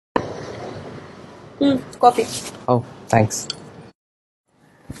Coffee. Oh, thanks.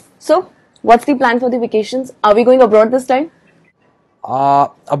 So, what's the plan for the vacations? Are we going abroad this time?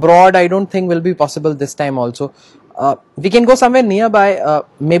 Abroad, I don't think will be possible this time also. We can go somewhere nearby.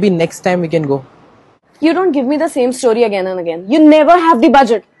 Maybe next time we can go. You don't give me the same story again and again. You never have the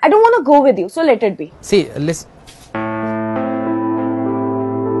budget. I don't want to go with you, so let it be. See, listen.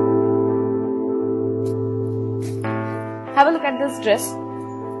 Have a look at this dress.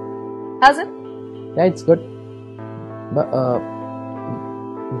 How's it? Yeah, it's good. But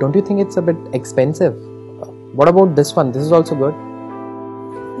don't you think it's a bit expensive? What about this one? This is also good.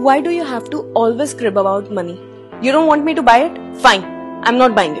 Why do you have to always crib about money? You don't want me to buy it? Fine. I'm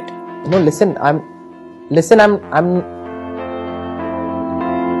not buying it. No, listen. I'm.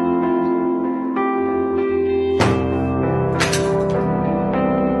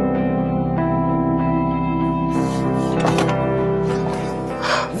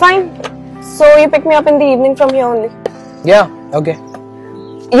 Fine. So you pick me up in the evening from here only. Yeah. Okay.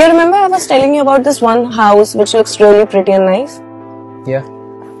 You remember I was telling you about this one house which looks really pretty and nice? Yeah.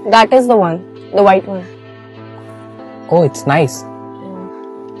 That is the one. The white one. Oh, it's nice.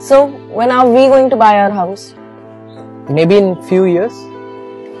 So, when are we going to buy our house? Maybe in few years.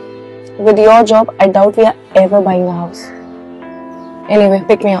 With your job, I doubt we are ever buying a house. Anyway,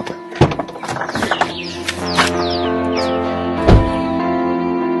 pick me up.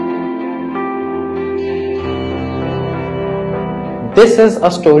 This is a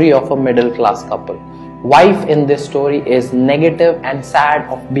story of a middle class couple. Wife in this story is negative and sad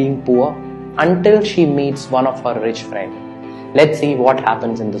of being poor until she meets one of her rich friends. Let's see what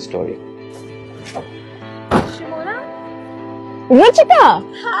happens in the story. Shimona? Ruchika!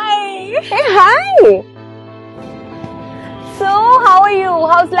 Hi! Hey, hi! So, how are you?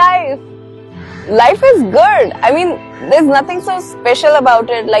 How's life? Life is good. I mean, there's nothing so special about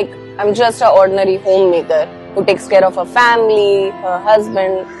it. Like, I'm just an ordinary homemaker who takes care of her family, her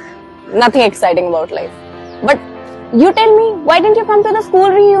husband. Nothing exciting about life. But you tell me, why didn't you come to the school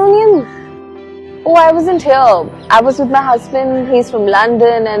reunion? Oh, I wasn't here. I was with my husband. He's from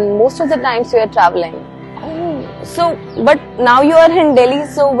London and most of the times we are traveling. Oh, so, but now you are in Delhi,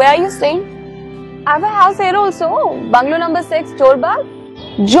 so where are you staying? I have a house here also. Bungalow number 6, Jorbagh.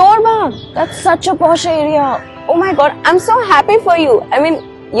 Jorbagh! That's such a posh area. Oh my god, I'm so happy for you. I mean,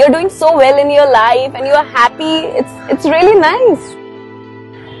 you're doing so well in your life and you're happy. It's really nice.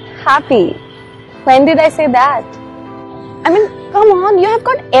 Happy. When did I say that? I mean, come on, you have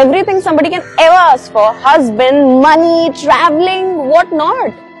got everything somebody can ever ask for. Husband, money, traveling, what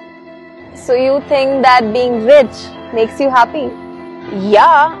not. So you think that being rich makes you happy?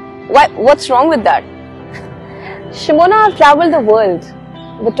 Yeah. What's wrong with that? Shimona, I've traveled the world,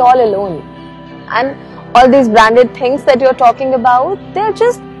 but all alone. And all these branded things that you're talking about, they're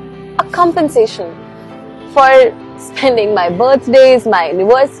just a compensation for spending my birthdays, my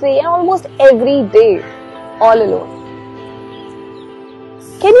anniversary, and almost every day all alone.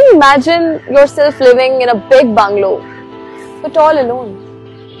 Can you imagine yourself living in a big bungalow, but all alone?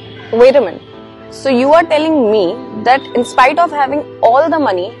 Wait a minute. So you are telling me that in spite of having all the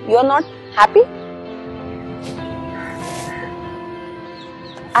money, you are not happy?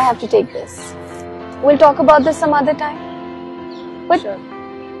 I have to take this. We'll talk about this some other time. But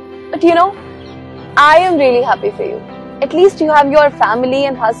you know, I am really happy for you. At least you have your family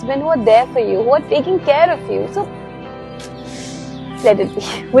and husband who are there for you, who are taking care of you. So, let it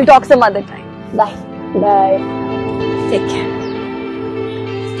be. We'll talk some other time. Bye. Bye. Take care.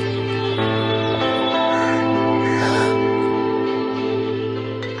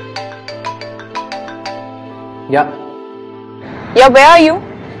 Yeah. Yeah, where are you?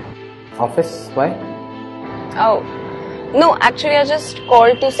 Office? Why? Oh, no, actually I just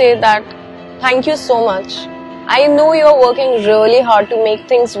called to say that thank you so much. I know you're working really hard to make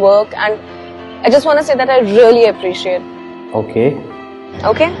things work and I just want to say that I really appreciate. Okay.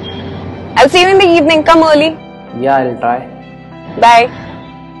 Okay? I'll see you in the evening. Come early. Yeah, I'll try. Bye.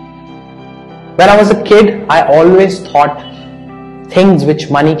 When I was a kid, I always thought things which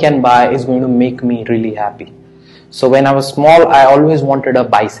money can buy is going to make me really happy. So when I was small, I always wanted a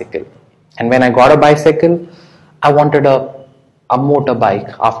bicycle. And when I got a bicycle, I wanted a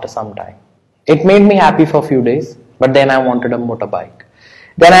motorbike after some time. It made me happy for a few days, but then I wanted a motorbike.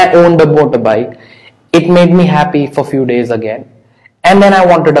 Then I owned a motorbike. It made me happy for a few days again. And then I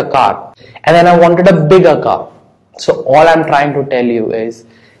wanted a car. And then I wanted a bigger car. So all I'm trying to tell you is,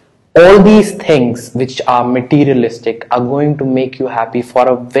 all these things which are materialistic are going to make you happy for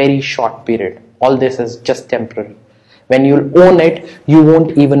a very short period. All this is just temporary. When you'll own it, you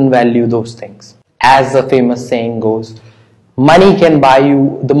won't even value those things. As the famous saying goes, Money can buy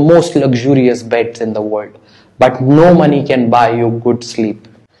you the most luxurious beds in the world, but no money can buy you good sleep.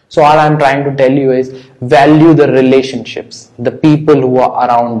 So all I'm trying to tell you is value the relationships, the people who are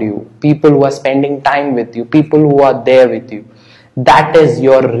around you, people who are spending time with you, people who are there with you. That is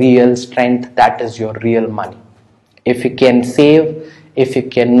your real strength. That is your real money. If you can save, if you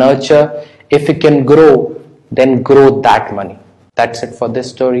can nurture, if you can grow, then grow that money. That's it for this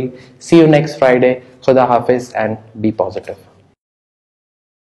story. See you next Friday. Khuda Hafiz and be positive.